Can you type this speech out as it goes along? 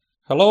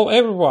Hello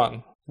everyone!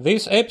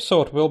 This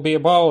episode will be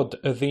about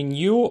the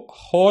new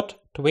Hot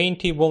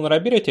 20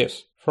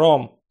 vulnerabilities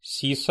from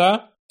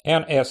CISA,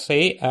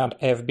 NSA and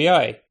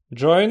FBI,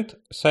 Joint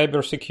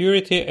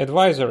Cybersecurity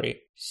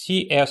Advisory,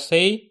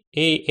 CSA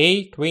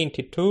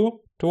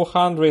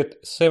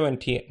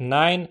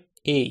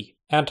AA22-279A,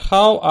 and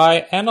how I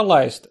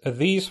analyzed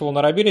these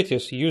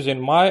vulnerabilities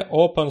using my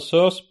open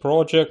source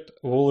project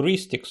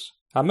Vulristics.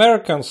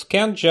 Americans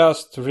can't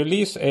just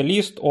release a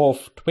list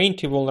of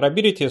 20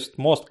 vulnerabilities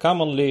most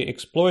commonly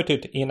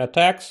exploited in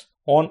attacks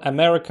on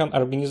American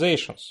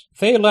organizations.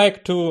 They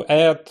like to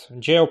add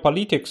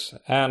geopolitics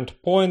and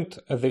point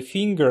the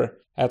finger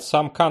at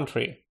some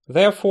country.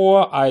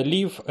 Therefore, I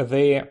leave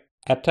the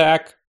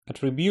attack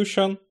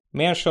attribution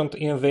mentioned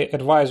in the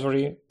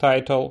advisory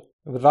title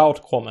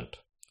without comment.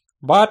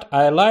 But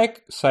I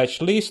like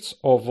such lists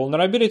of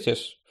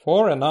vulnerabilities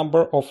for a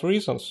number of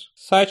reasons.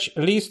 Such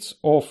lists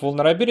of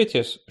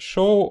vulnerabilities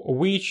show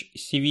which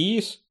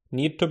CVEs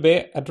need to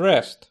be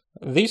addressed.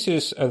 This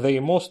is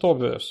the most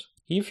obvious.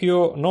 If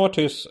you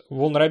notice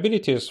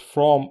vulnerabilities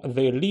from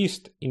the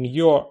list in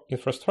your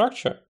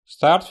infrastructure,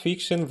 start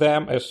fixing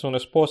them as soon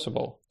as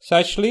possible.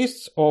 Such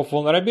lists of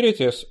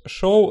vulnerabilities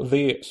show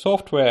the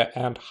software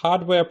and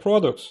hardware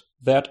products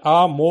that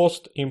are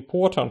most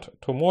important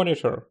to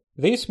monitor.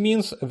 This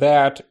means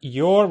that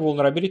your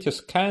vulnerability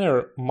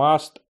scanner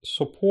must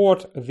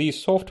support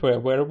this software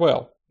very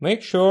well.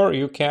 Make sure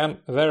you can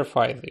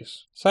verify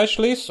this. Such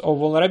lists of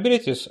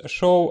vulnerabilities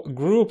show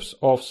groups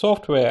of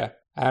software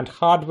and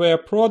hardware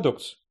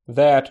products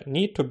that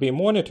need to be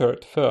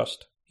monitored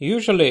first.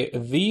 Usually,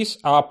 these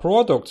are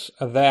products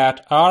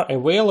that are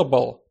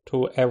available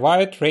to a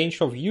wide range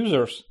of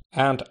users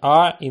and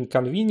are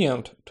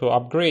inconvenient to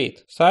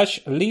upgrade.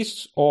 Such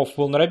lists of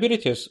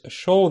vulnerabilities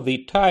show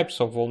the types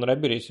of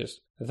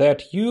vulnerabilities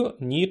that you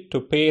need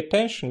to pay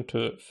attention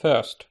to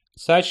first.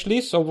 Such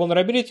lists of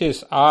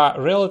vulnerabilities are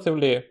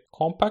relatively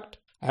compact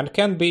and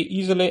can be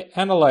easily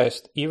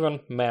analyzed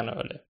even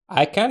manually.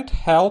 I can't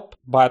help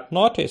but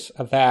notice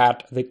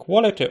that the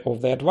quality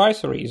of the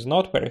advisory is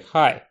not very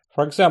high.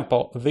 For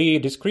example, the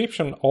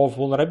description of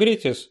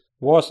vulnerabilities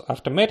was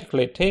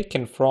automatically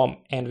taken from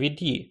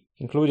NVD,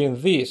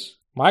 including this: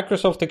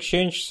 Microsoft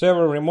Exchange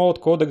Server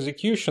Remote Code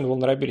Execution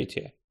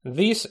vulnerability.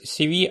 This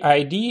CVE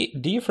ID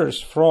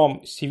differs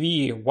from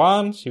CVE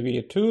 1,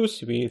 CVE 2,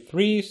 CVE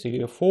 3,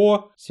 CVE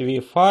 4,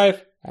 CVE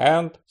 5,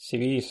 and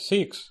CVE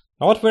 6.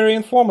 Not very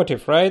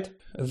informative, right?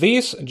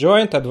 This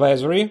joint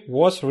advisory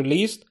was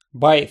released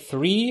by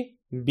 3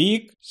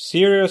 big,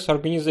 serious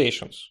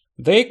organizations.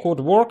 They could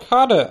work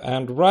harder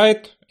and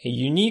write a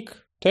unique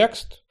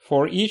text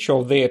for each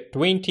of the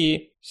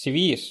 20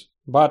 CVEs,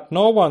 but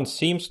no one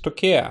seems to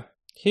care.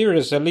 Here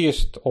is a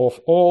list of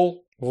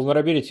all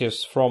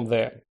vulnerabilities from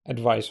the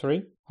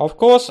advisory. Of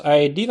course,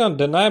 I didn't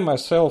deny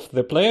myself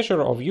the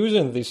pleasure of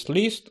using this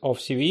list of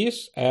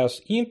CVEs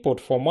as input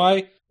for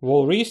my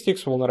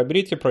Vulristics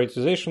vulnerability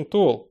prioritization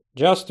tool,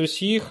 just to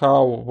see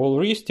how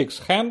Vulristics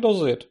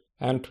handles it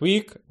and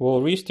tweak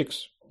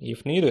Vulristics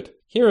if needed.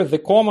 Here is the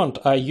command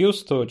I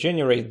used to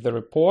generate the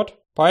report: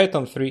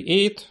 Python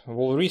 3.8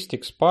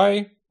 Vulristics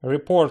py,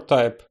 report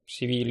type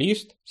CVE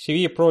list,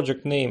 CVE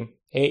project name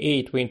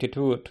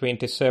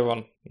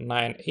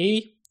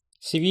AA2227-9A,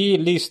 CVE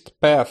list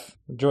path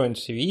joint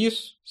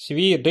CVEs,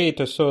 CVE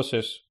data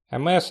sources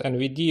MS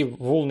NVD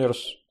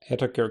vulners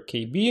attacker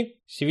KB,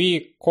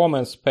 CVE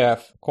comments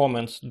path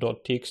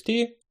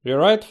comments.txt,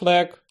 rewrite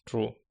flag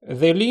true.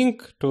 The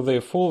link to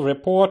the full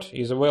report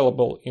is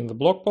available in the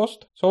blog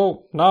post.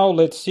 So now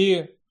let's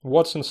see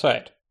what's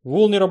inside.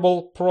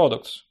 Vulnerable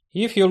products.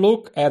 If you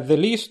look at the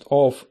list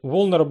of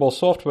vulnerable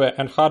software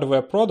and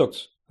hardware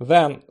products,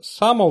 then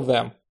some of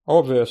them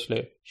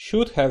obviously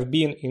should have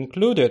been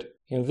included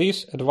in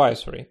this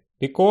advisory,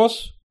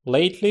 because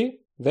lately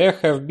there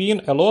have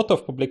been a lot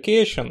of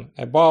publication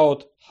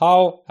about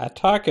how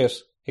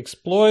attackers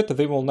exploit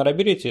the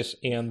vulnerabilities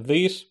in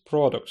these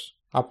products.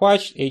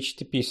 Apache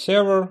HTTP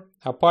Server,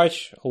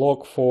 Apache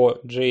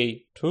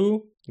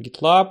Log4j2,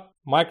 GitLab,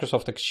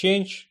 Microsoft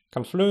Exchange,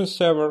 Confluence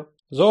Server,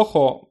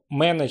 Zoho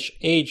Managed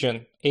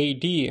Agent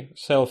AD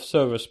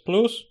Self-Service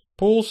Plus,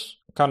 Pulse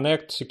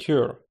Connect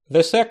Secure.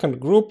 The second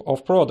group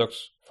of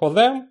products. For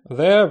them,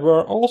 there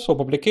were also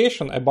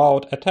publications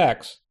about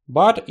attacks,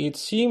 but it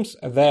seems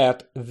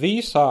that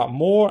these are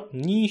more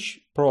niche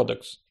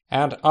products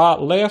and are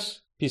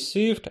less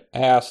perceived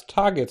as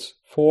targets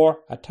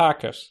for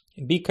attackers.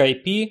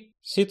 BigIP,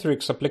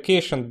 Citrix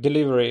Application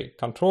Delivery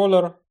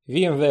Controller,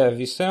 VMware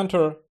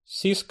vCenter,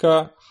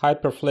 Cisco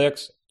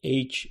HyperFlex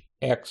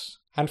HX.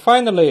 And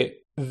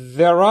finally,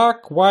 there are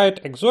quite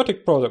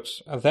exotic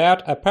products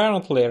that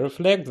apparently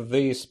reflect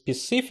the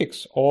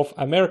specifics of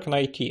American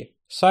IT.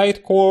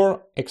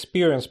 Sitecore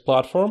Experience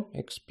Platform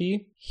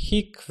XP,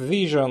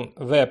 Hikvision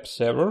Web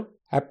Server,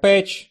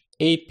 Apache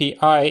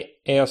API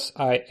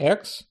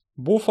SIX,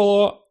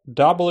 Buffalo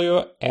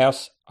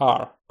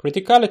WSR.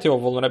 Criticality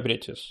of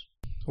vulnerabilities.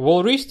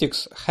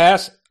 Vulristics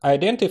has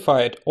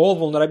identified all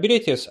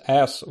vulnerabilities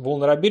as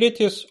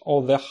vulnerabilities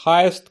of the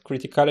highest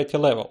criticality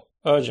level,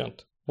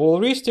 urgent.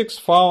 Vulneristics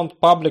found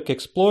public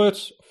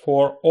exploits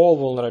for all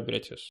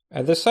vulnerabilities.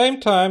 At the same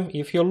time,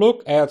 if you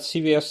look at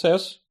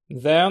CVSS,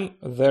 then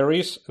there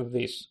is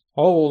this.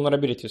 All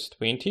vulnerabilities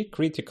 20,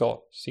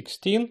 critical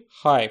 16,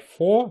 high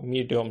 4,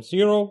 medium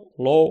 0,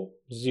 low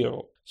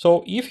 0.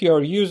 So if you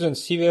are using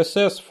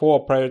CVSS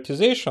for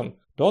prioritization,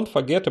 don't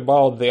forget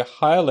about the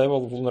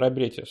high-level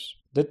vulnerabilities.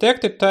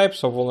 Detected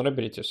types of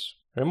vulnerabilities: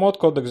 remote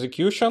code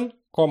execution,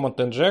 command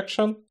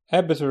injection,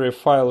 arbitrary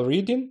file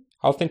reading,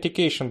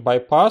 authentication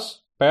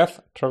bypass,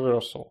 path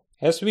traversal.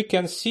 As we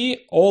can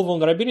see, all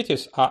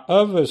vulnerabilities are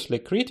obviously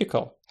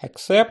critical,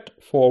 except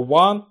for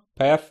one,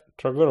 path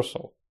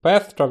traversal.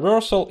 Path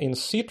traversal in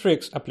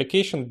Citrix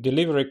Application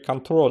Delivery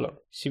Controller,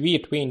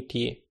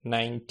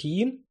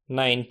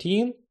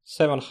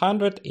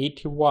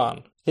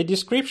 CV2019-19-781. The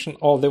description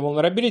of the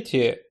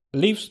vulnerability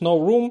leaves no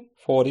room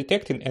for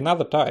detecting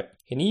another type.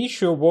 An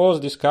issue was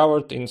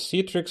discovered in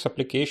Citrix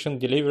Application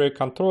Delivery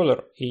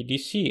Controller,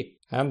 ADC,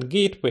 and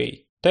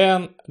Gateway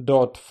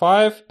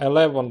 10.5,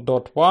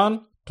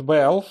 11.1,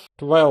 12,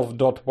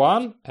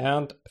 12.1,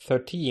 and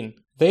 13.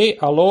 They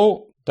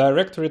allow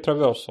directory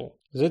traversal.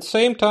 The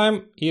same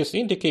time is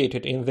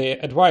indicated in the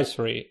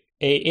advisory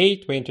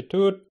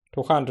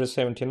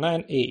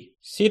AA22-279A.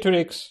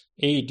 Citrix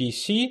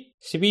ADC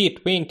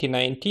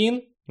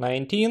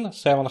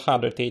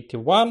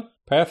CV2019-19-781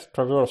 path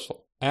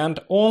traversal. And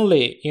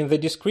only in the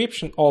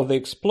description of the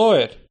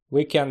exploit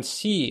we can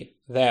see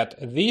that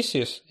this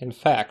is, in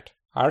fact,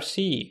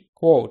 RCE.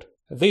 Quote,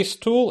 this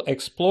tool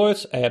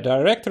exploits a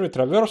directory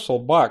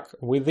traversal bug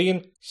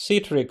within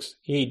Citrix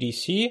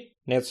ADC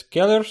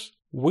NetScalers,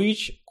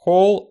 which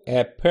call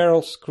a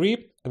Perl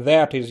script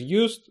that is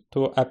used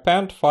to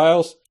append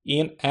files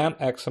in an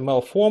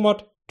XML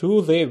format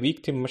to the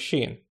victim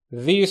machine.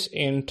 This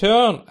in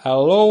turn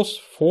allows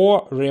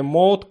for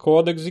remote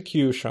code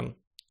execution.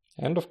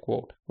 End of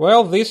quote.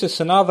 Well, this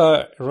is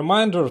another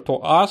reminder to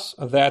us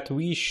that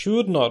we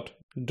should not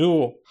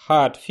do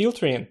hard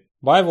filtering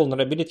by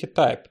vulnerability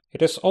type.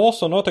 It is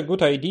also not a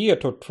good idea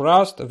to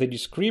trust the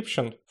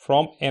description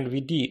from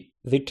NVD.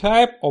 The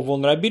type of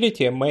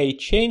vulnerability may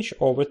change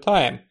over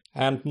time,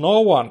 and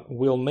no one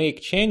will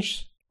make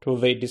changes to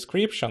the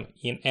description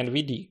in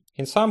NVD.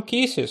 In some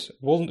cases,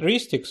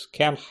 vulneristics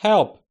can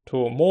help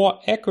to more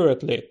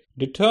accurately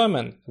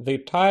determine the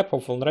type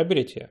of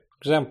vulnerability. For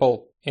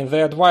example, in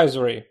the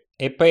advisory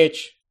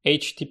Apache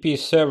HTTP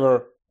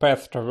server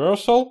path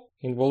traversal,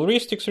 in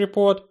vulneristics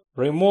report,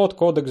 remote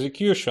code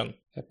execution,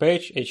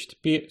 Apache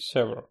HTTP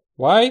server.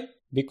 Why?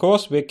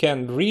 Because we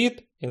can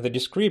read in the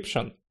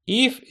description,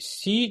 if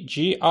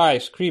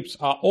CGI scripts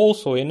are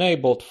also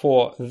enabled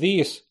for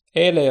this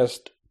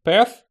aliased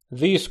path,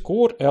 this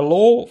could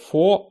allow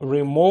for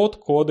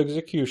remote code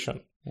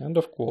execution. End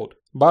of quote.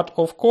 But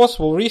of course,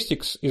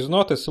 vulneristics is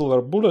not a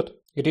silver bullet.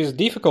 It is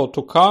difficult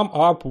to come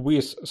up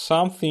with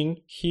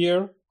something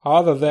here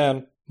other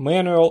than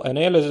manual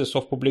analysis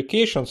of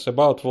publications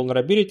about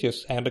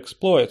vulnerabilities and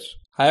exploits.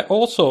 I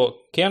also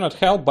cannot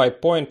help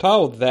but point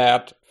out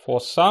that for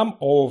some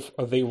of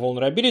the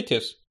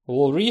vulnerabilities,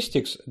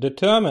 vulneristics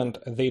determined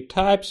the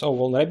types of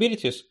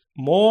vulnerabilities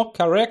more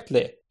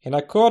correctly in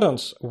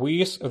accordance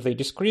with the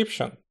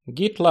description.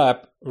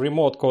 GitLab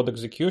remote code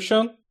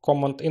execution,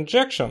 command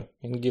injection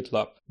in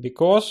GitLab,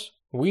 because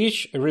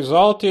which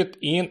resulted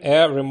in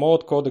a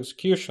remote code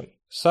execution.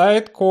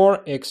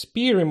 Sitecore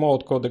XP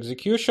remote code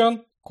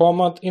execution,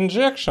 command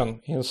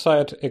injection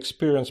inside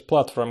Experience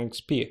Platform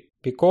XP,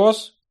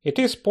 because it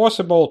is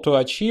possible to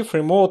achieve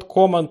remote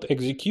command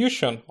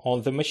execution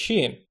on the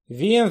machine.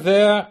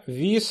 VMware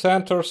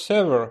vCenter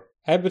server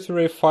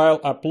arbitrary file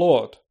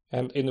upload,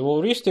 and in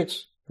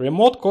vulneristics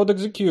remote code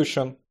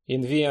execution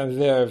in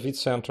VMware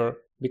vCenter,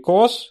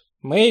 because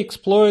may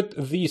exploit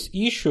this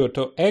issue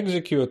to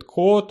execute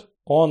code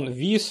on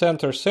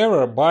vCenter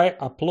server by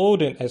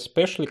uploading a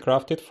specially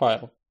crafted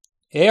file.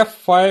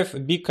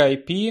 F5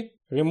 BigIP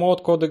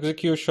remote code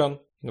execution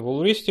in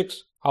vulneristics,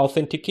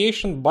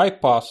 authentication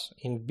bypass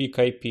in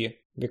BigIP,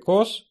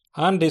 because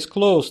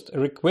undisclosed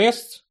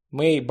requests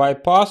may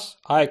bypass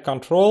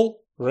iControl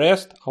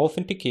REST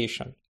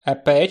authentication.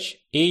 Apache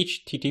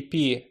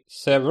HTTP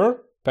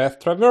server path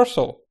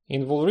traversal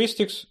in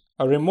vulneristics,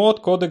 a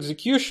remote code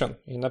execution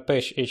in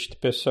Apache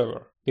HTTP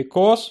server,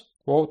 because,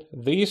 quote,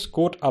 this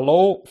could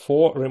allow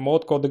for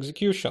remote code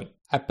execution.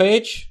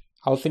 Apache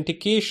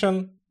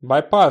authentication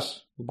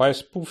bypass by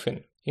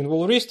spoofing. In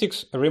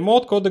vulneristics,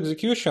 remote code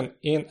execution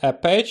in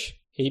Apache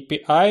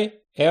API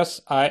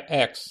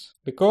SIX,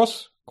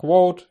 because,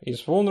 quote,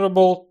 is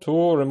vulnerable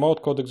to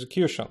remote code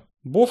execution.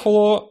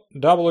 Buffalo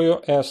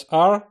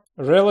WSR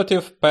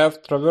relative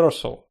path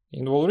traversal.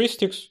 In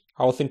vulneristics,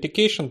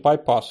 authentication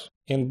bypass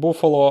in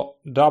Buffalo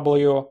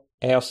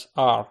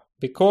WSR,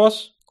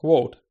 because,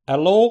 quote,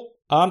 allow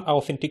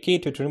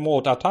unauthenticated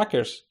remote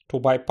attackers to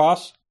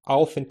bypass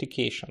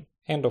authentication.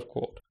 End of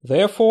quote.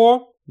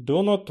 Therefore,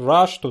 do not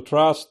rush to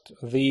trust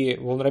the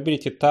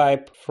vulnerability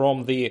type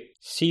from the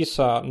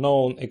CISA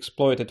known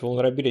exploited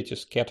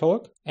vulnerabilities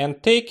catalog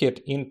and take it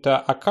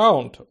into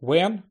account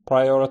when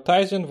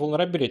prioritizing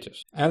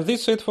vulnerabilities. And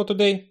this is it for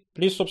today.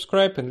 Please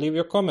subscribe and leave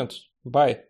your comments. Bye.